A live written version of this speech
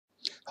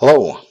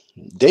Hello,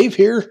 Dave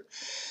here.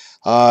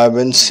 I've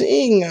been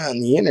seeing on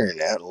the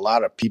internet a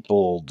lot of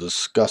people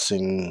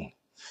discussing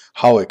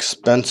how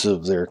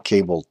expensive their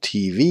cable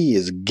TV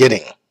is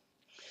getting.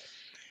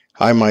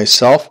 I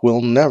myself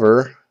will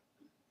never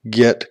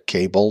get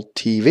cable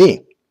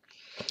TV.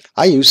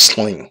 I use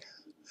Sling.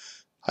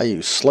 I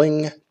use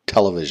Sling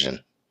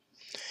television.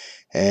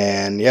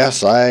 And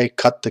yes, I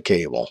cut the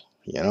cable.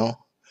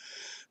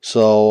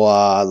 So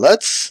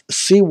let's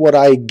see what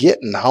I get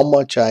and how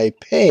much I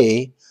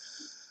pay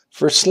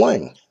for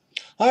Sling.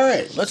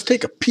 Alright, let's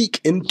take a peek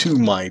into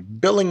my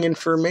billing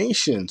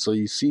information so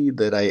you see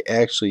that I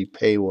actually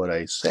pay what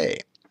I say.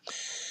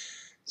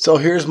 So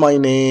here's my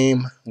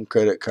name and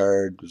credit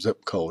card,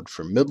 zip code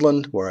for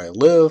Midland, where I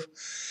live,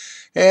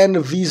 and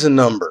a Visa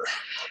number.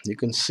 You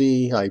can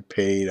see I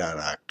paid on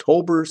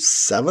October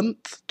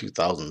 7th,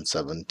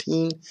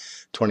 2017,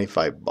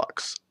 25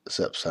 bucks.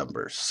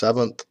 September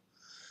 7th,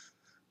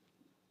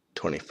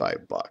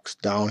 25 bucks.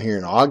 Down here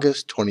in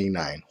August,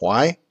 29.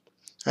 Why?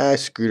 I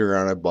screwed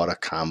around. I bought a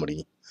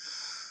comedy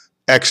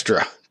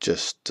extra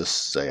just to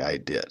say I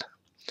did.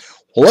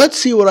 Well, let's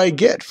see what I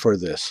get for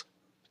this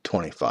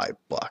 25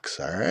 bucks.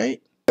 All right.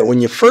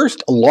 When you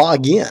first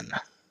log in,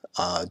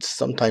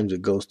 sometimes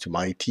it goes to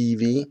my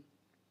TV,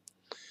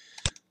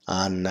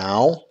 on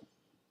now,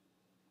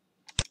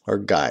 or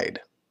guide.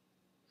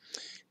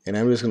 And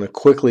I'm just going to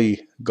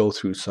quickly go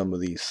through some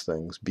of these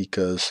things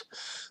because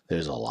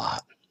there's a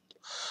lot.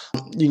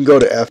 You can go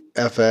to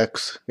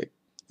FX.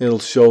 It'll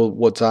show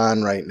what's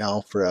on right now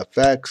for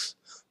FX,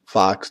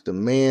 Fox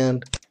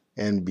Demand,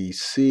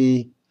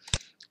 NBC,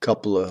 a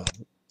couple of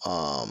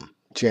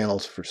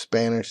channels for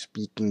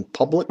Spanish-speaking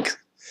public,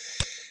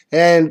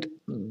 and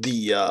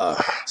the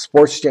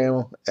sports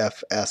channel,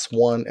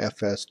 FS1,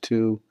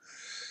 FS2,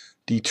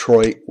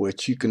 Detroit,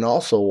 which you can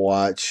also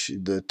watch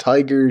the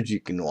Tigers,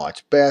 you can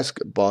watch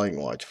basketball, you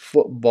can watch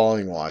football,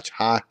 you can watch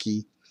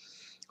hockey,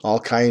 all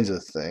kinds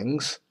of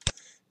things.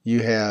 You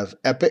have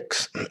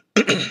Epics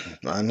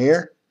on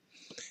here.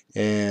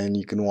 And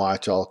you can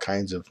watch all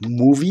kinds of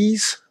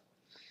movies.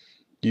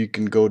 You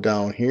can go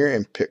down here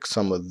and pick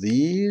some of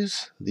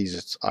these.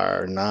 These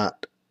are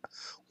not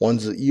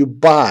ones that you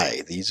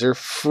buy. These are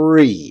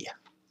free.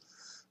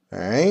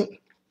 Alright?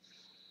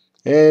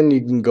 And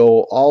you can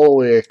go all the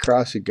way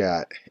across. You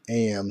got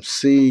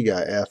AMC, you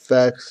got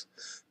FX,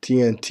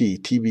 TNT,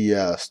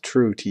 TBS,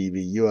 True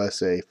TV,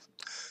 USA,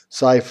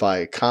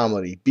 Sci-Fi,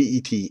 Comedy,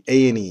 BET,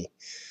 A&E,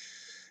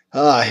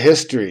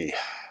 History,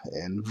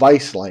 and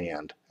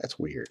Viceland. That's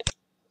weird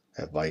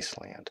at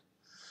Viceland.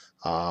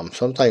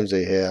 Sometimes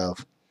they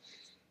have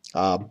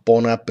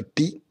Bon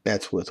Appetit.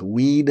 That's with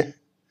weed.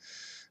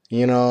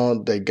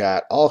 They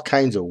got all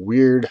kinds of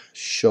weird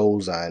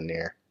shows on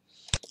there.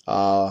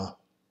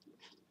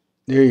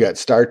 Here you got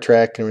Star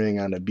Trek and everything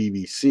on the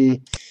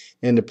BBC,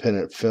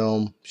 Independent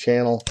Film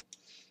Channel.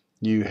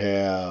 You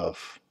have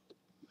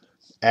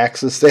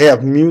Access. They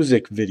have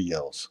music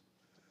videos.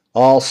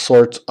 All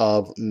sorts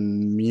of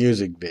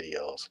music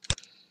videos.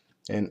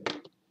 And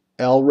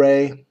El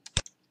Rey,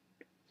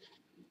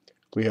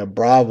 we have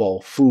Bravo,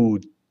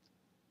 Food,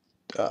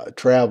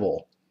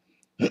 Travel,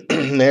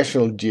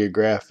 National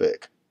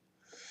Geographic,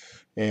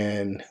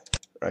 and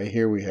right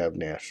here we have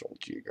National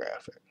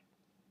Geographic.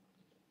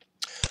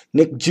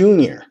 Nick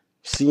Jr.,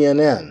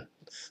 CNN.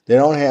 They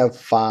don't have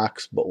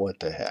Fox, but what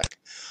the heck.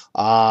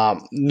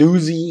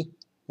 Newsy,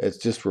 it's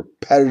just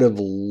repetitive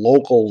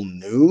local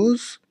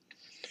news.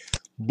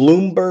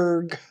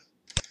 Bloomberg,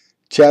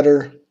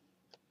 Cheddar,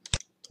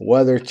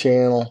 Weather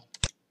Channel.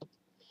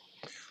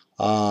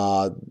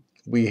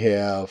 We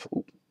have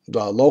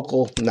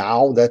local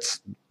now.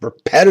 That's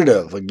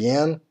repetitive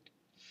again.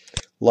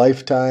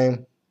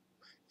 Lifetime,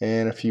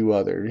 and a few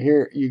others.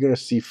 Here you're gonna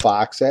see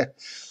Fox.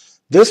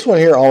 This one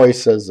here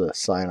always says the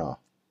sign off.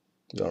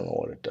 Don't know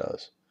what it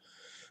does,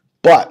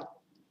 but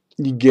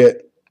you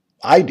get.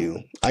 I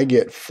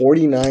get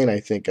 49. I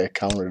think I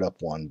counted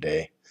up one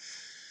day.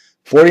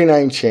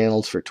 49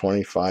 channels for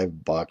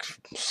 25 bucks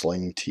from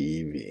Sling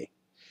TV.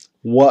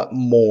 What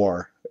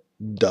more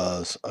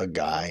does a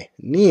guy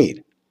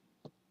need?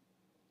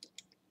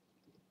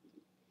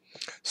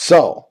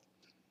 So,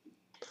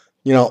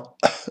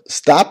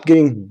 stop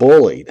getting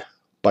bullied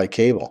by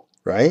cable,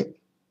 right?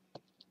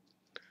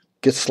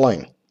 Get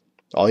Sling.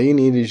 All you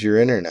need is your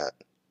internet.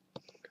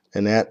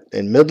 And that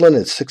in Midland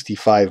is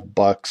 65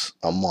 bucks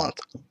a month.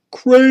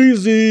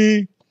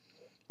 Crazy.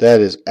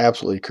 That is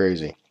absolutely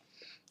crazy.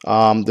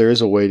 There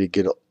is a way to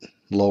get it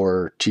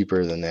lower,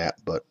 cheaper than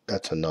that, but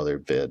that's another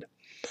vid.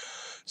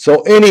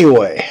 So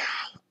anyway,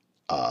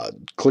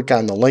 click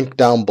on the link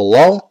down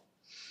below.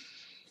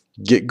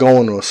 Get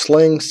going with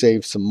Sling,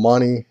 save some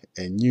money,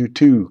 and you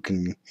too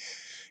can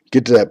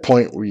get to that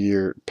point where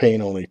you're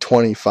paying only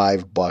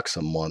 25 bucks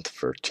a month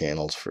for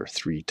channels for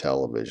 3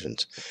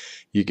 televisions.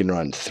 You can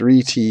run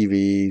 3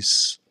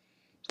 TVs,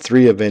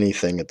 3 of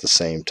anything at the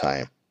same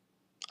time.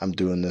 I'm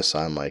doing this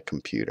on my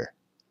computer.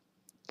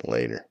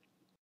 Later.